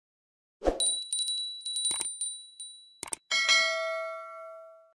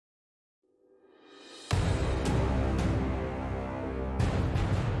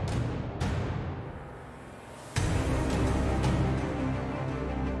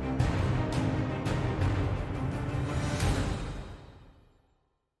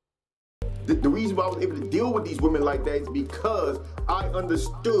the reason why I was able to deal with these women like that is because I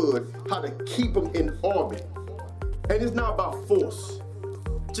understood how to keep them in orbit. And it's not about force.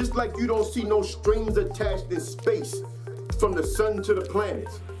 Just like you don't see no strings attached in space from the sun to the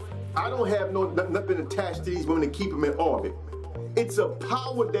planets. I don't have nothing attached to these women to keep them in orbit. It's a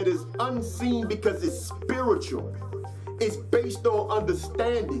power that is unseen because it's spiritual. It's based on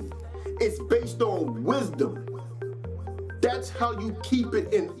understanding. It's based on wisdom. That's how you keep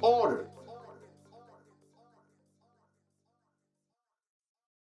it in order.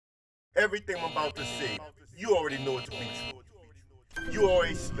 Everything I'm about to say, you already know it to be true. You are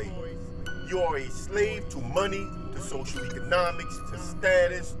a slave. You are a slave to money, to social economics, to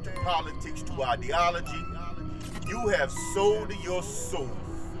status, to politics, to ideology. You have sold your soul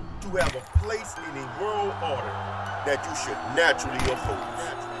to have a place in a world order that you should naturally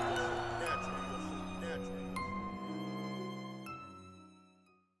oppose.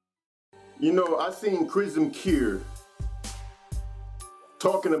 You know, I seen Chrism Kier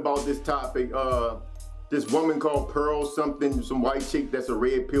talking about this topic. This woman called Pearl something, some white chick that's a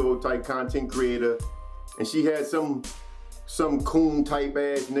red pill type content creator, and she had some coon type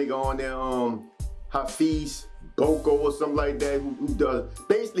ass nigga on there, Hafeez or something like that, who does,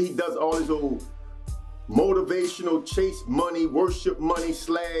 basically he does all this old motivational chase money, worship money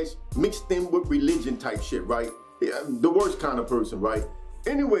 / mixed in with religion type shit, right? Yeah, the worst kind of person, right?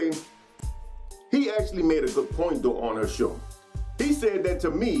 Anyway, he actually made a good point though on her show. He said that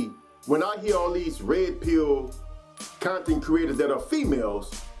to me, when I hear all these red pill content creators that are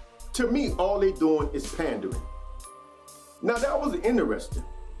females, to me, all they doing is pandering. Now that was interesting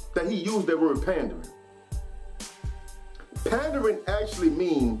that he used that word pandering. Pandering actually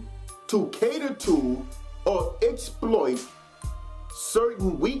means to cater to or exploit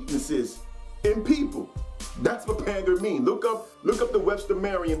certain weaknesses in people. That's what pander means. Look up the Webster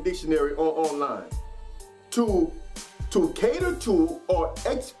Merriam dictionary online. To cater to or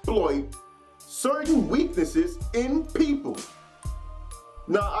exploit certain weaknesses in people.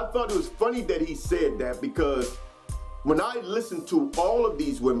 Now, I thought it was funny that he said that because when I listen to all of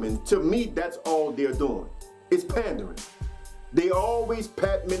these women, to me, that's all they're doing. It's pandering. They always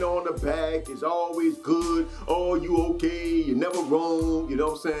pat men on the back. It's always good. Oh, you okay? You're never wrong. You know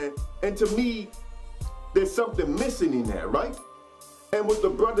what I'm saying? And to me, there's something missing in that, right? And what the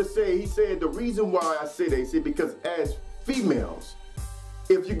brother said, he said, the reason why I say that, he said, because as females,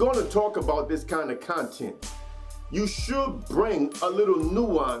 if you're going to talk about this kind of content, you should bring a little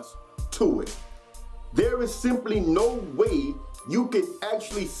nuance to it. There is simply no way you can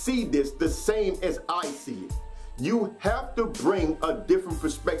actually see this the same as I see it. You have to bring a different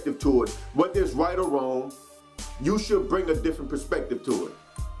perspective to it. Whether it's right or wrong, you should bring a different perspective to it.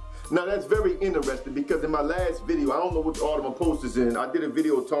 Now that's very interesting because in my last video, I don't know which order my post is in, I did a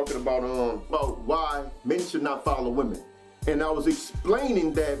video talking about why men should not follow women. And I was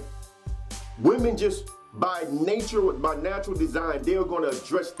explaining that women just by nature, by natural design, they're gonna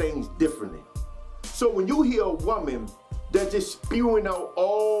address things differently. So when you hear a woman that's just spewing out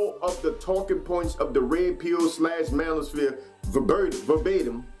all of the talking points of the red pill / manosphere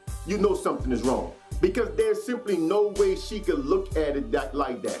verbatim, you know something is wrong. Because there's simply no way she could look at it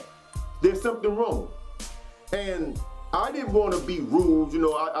like that. There's something wrong. And I didn't want to be rude, you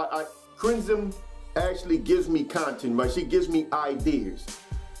know, Chrism actually gives me content, right? She gives me ideas.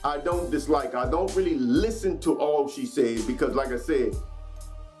 I don't dislike her. I don't really listen to all she says because like I said,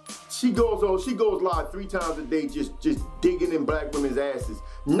 she goes live 3 times a day just digging in black women's asses.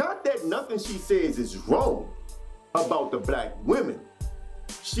 Not that nothing she says is wrong about the black women.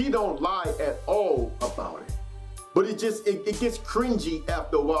 She don't lie at all about it. But it gets cringy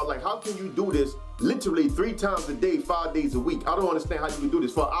after a while. Like, how can you do this literally 3 times a day, 5 days a week? I don't understand how you can do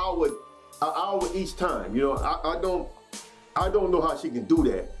this for an hour each time. You know, I don't know how she can do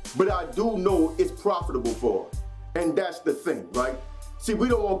that. But I do know it's profitable for her. And that's the thing, right? See, we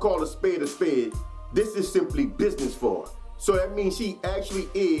don't want to call a spade a spade. This is simply business for her. So that means she actually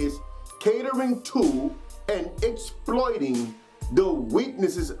is catering to and exploiting the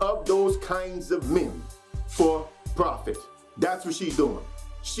weaknesses of those kinds of men for profit. That's what she's doing.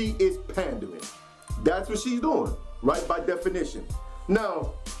 She is pandering. That's what she's doing, right, by definition.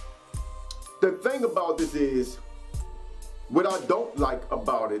 Now, the thing about this is, what I don't like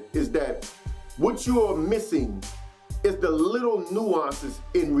about it is that what you are missing is the little nuances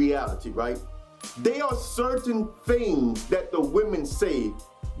in reality, right? There are certain things that the women say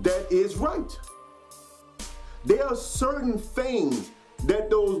that is right. There are certain things that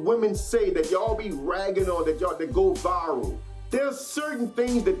those women say that y'all be ragging on, that go viral. There are certain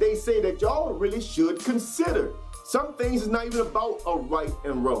things that they say that y'all really should consider. Some things is not even about a right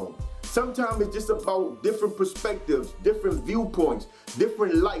and wrong. Sometimes it's just about different perspectives, different viewpoints,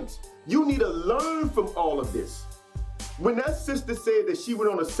 different lights. You need to learn from all of this. When that sister said that she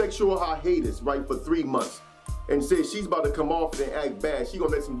went on a sexual hiatus, right, for 3 months, and said she's about to come off and act bad, she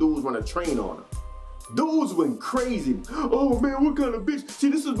gonna let some dudes run a train on her. Dudes went crazy. Oh man, what kind of bitch? See,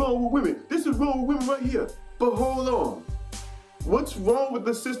 this is wrong with women. This is wrong with women right here. But hold on. What's wrong with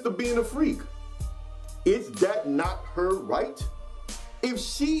the sister being a freak? Is that not her right? If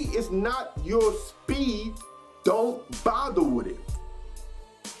she is not your speed, don't bother with it.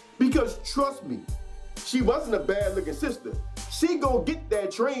 Because trust me, she wasn't a bad looking sister. She gonna get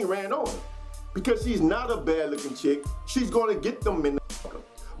that train ran on her. Because she's not a bad looking chick, she's gonna get them in the fucker.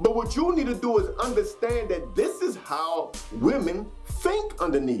 But what you need to do is understand that this is how women think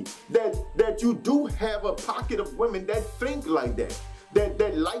underneath. That you do have a pocket of women that think like that.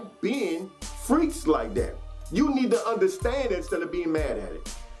 That like being freaks like that. You need to understand it instead of being mad at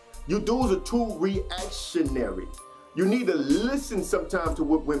it. You dudes are too reactionary. You need to listen sometimes to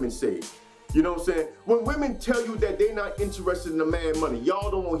what women say. You know what I'm saying? When women tell you that they're not interested in a man's money,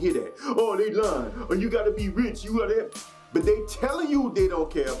 y'all don't want to hear that. Oh, they lying. Or you gotta be rich, you gotta have. But they telling you they don't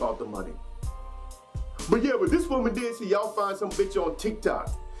care about the money. But yeah, but this woman did say y'all find some bitch on TikTok.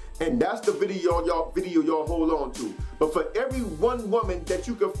 And that's the video y'all hold on to. But for every one woman that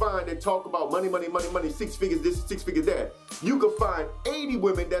you can find that talk about money, money, money, money, 6 figures this, 6 figures that, you can find 80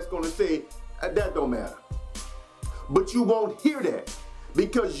 women that's gonna say, that don't matter. But you won't hear that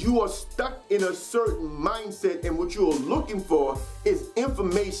because you are stuck in a certain mindset, and what you're looking for is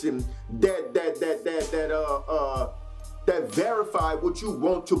information that verify what you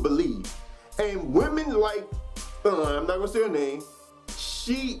want to believe. And women like, I'm not gonna say her name,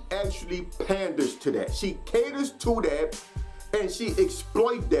 she actually panders to that. She caters to that, and she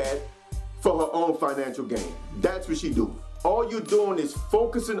exploits that for her own financial gain. That's what she do. All you're doing is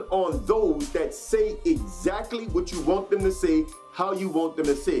focusing on those that say exactly what you want them to say, how you want them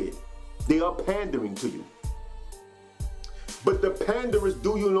to say it. They are pandering to you. But the panderers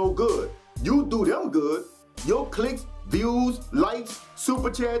do you no good. You do them good. Your clicks, views, likes,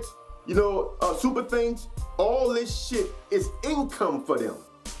 super chats, super things, all this shit is income for them.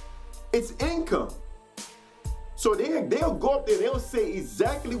 It's income. So they'll go up there and they'll say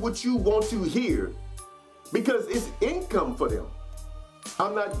exactly what you want to hear because it's income for them.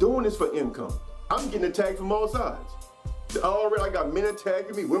 I'm not doing this for income. I'm getting attacked from all sides. Already I got men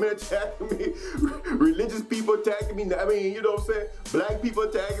attacking me, women attacking me, religious people attacking me. I mean, you know what I'm saying? Black people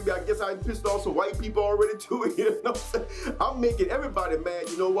attacking me. I guess I pissed off some white people already too. You know what I'm saying? I'm making everybody mad.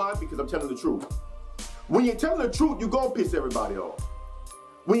 You know why? Because I'm telling the truth. When you're telling the truth, you're going to piss everybody off.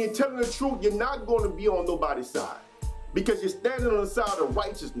 When you're telling the truth, you're not going to be on nobody's side. Because you're standing on the side of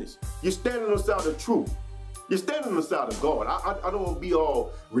righteousness. You're standing on the side of truth. You're standing on the side of God. I don't want to be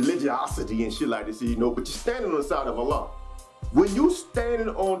all religiosity and shit like this, but you're standing on the side of Allah. When you standing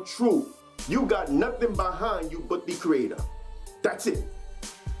on truth, you got nothing behind you but the Creator. That's it.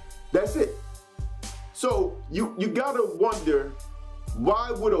 That's it. So you gotta wonder,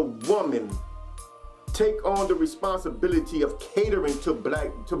 why would a woman take on the responsibility of catering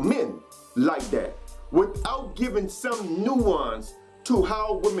to men like that without giving some nuance to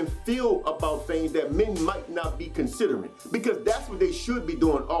how women feel about things that men might not be considering? Because that's what they should be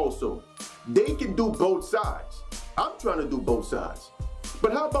doing also. They can do both sides. I'm trying to do both sides.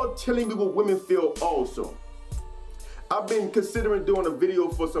 But how about telling me what women feel also? I've been considering doing a video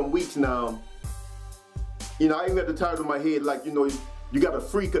for some weeks now. I even got the title in my head like, you got a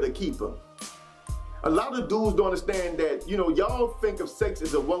freak or the keeper. A lot of dudes don't understand that, y'all think of sex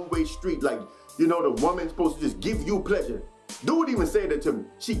as a one-way street. Like, the woman's supposed to just give you pleasure. Dude even say that to me.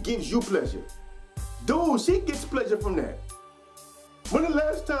 She gives you pleasure. Dude, she gets pleasure from that. When the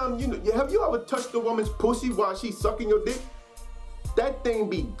last time, have you ever touched a woman's pussy while she's sucking your dick? That thing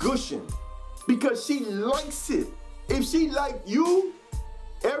be gushing because she likes it. If she like you,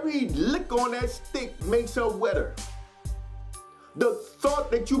 every lick on that stick makes her wetter. The thought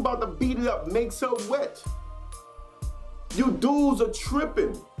that you about to beat it up makes her wet. You dudes are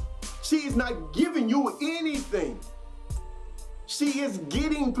tripping. She's not giving you anything. She is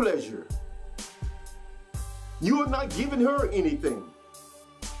getting pleasure. You are not giving her anything.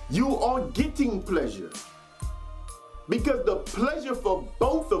 You are getting pleasure. Because the pleasure for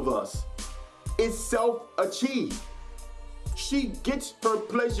both of us is self-achieved. She gets her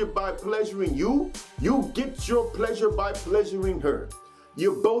pleasure by pleasuring you. You get your pleasure by pleasuring her.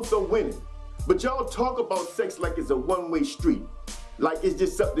 You both are winning. But y'all talk about sex like it's a one-way street. Like it's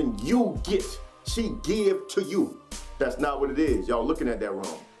just something you get. She give to you. That's not what it is. Y'all looking at that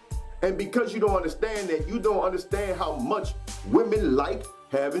wrong. And because you don't understand that, you don't understand how much women like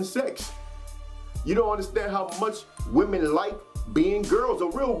having sex. You don't understand how much women like being girls. A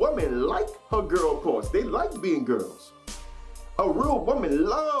real woman like her girl parts. They like being girls. A real woman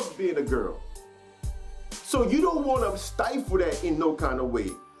loves being a girl. So you don't want to stifle that in no kind of way.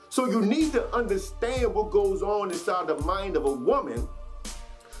 So you need to understand what goes on inside the mind of a woman,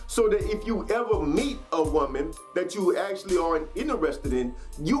 so that if you ever meet a woman that you actually are interested in,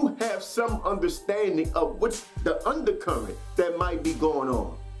 you have some understanding of what's the undercurrent that might be going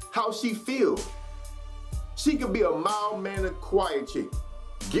on, how she feels. She could be a mild-mannered, quiet chick.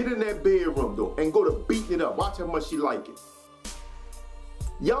 Get in that bedroom though and go to beating it up. Watch how much she like it.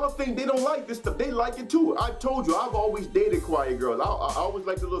 Y'all think they don't like this stuff. They like it too. I told you, I've always dated quiet girls. I always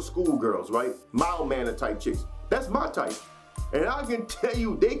like the little school girls, right? Mild-mannered type chicks. That's my type. And I can tell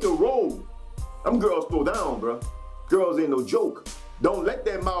you, they can roll. Them girls throw down, bro. Girls ain't no joke. Don't let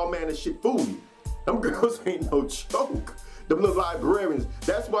that mild-mannered shit fool you. Them girls ain't no joke. Them little librarians.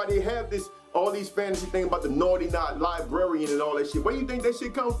 That's why they have this, all these fantasy things about the naughty librarian and all that shit. Where do you think that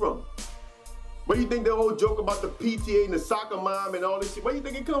shit come from? Where do you think the whole joke about the PTA and the soccer mom and all this shit, where do you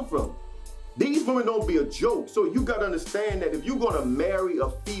think it come from? These women don't be a joke. So you gotta understand that if you're gonna marry a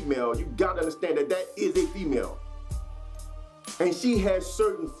female, you gotta understand that that is a female. And she has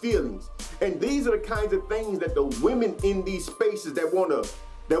certain feelings. And these are the kinds of things that the women in these spaces that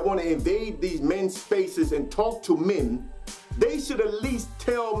wanna invade these men's spaces and talk to men, they should at least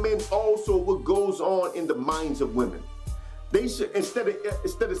tell men also what goes on in the minds of women. They should, instead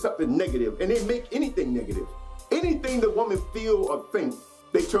of something negative, and they make anything negative. Anything the woman feel or think,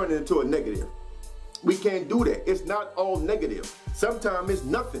 they turn it into a negative. We can't do that. It's not all negative. Sometimes it's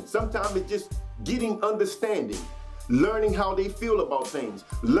nothing. Sometimes it's just getting understanding, learning how they feel about things,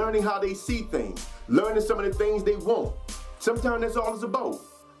 learning how they see things, learning some of the things they want. Sometimes that's all it's about.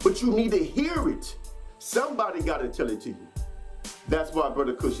 But you need to hear it. Somebody got to tell it to you. That's why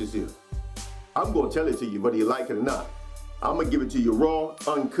Brother Kush is here. I'm going to tell it to you whether you like it or not. I'm going to give it to you raw,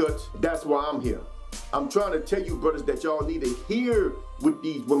 uncut. That's why I'm here. I'm trying to tell you, brothers, that y'all need to hear what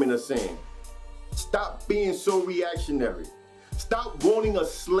these women are saying. Stop being so reactionary. Stop wanting a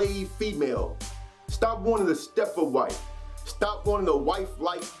slave female. Stop wanting a stepper wife. Stop wanting a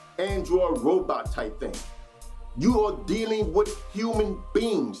wife-like android robot type thing. You are dealing with human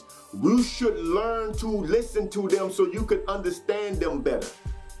beings. You should learn to listen to them so you can understand them better.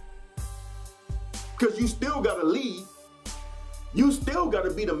 Because you still got to lead. You still got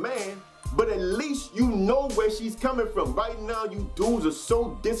to be the man, but at least you know where she's coming from. Right now, you dudes are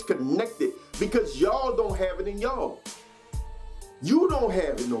so disconnected because y'all don't have it in y'all. You don't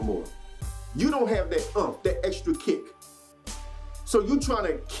have it no more. You don't have that that extra kick. So you trying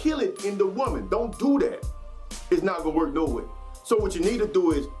to kill it in the woman. Don't do that. It's not going to work no way. So what you need to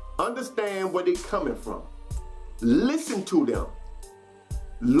do is understand where they're coming from. Listen to them.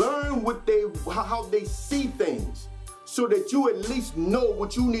 Learn how they see things, so that you at least know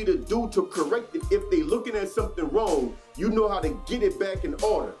what you need to do to correct it. If they're looking at something wrong, you know how to get it back in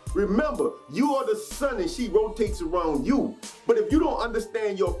order. Remember, you are the sun and she rotates around you. But if you don't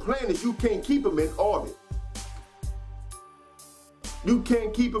understand your planets, you can't keep them in orbit. You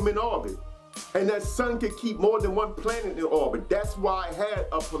can't keep them in orbit. And that sun can keep more than one planet in orbit. That's why I had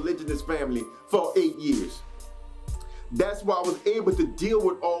a polygynous family for 8 years. That's why I was able to deal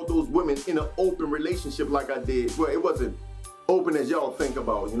with all those women in an open relationship like I did. Well, it wasn't open as y'all think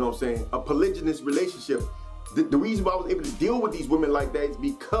about, you know what I'm saying? A polygynous relationship. The reason why I was able to deal with these women like that is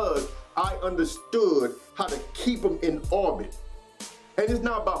because I understood how to keep them in orbit. And it's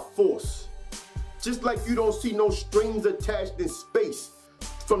not about force. Just like you don't see no strings attached in space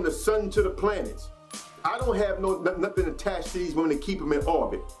from the sun to the planets. I don't have nothing attached to these women to keep them in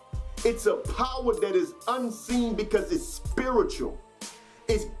orbit. It's a power that is unseen because it's spiritual.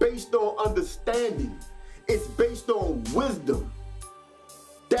 It's based on understanding. It's based on wisdom.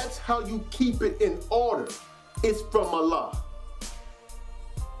 That's how you keep it in order. It's from Allah.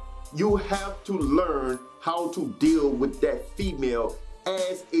 You have to learn how to deal with that female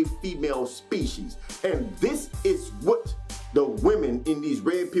as a female species. And this is what the women in these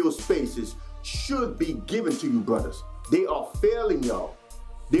red pill spaces should be given to you, brothers. They are failing y'all.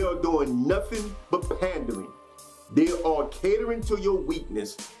 They are doing nothing but pandering. They are catering to your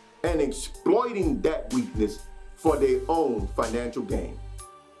weakness and exploiting that weakness for their own financial gain.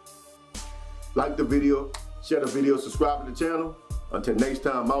 Like the video, share the video, subscribe to the channel. Until next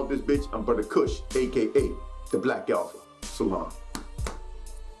time, I'm out this bitch. I'm Brother Kush, aka the Black Alpha. Salam.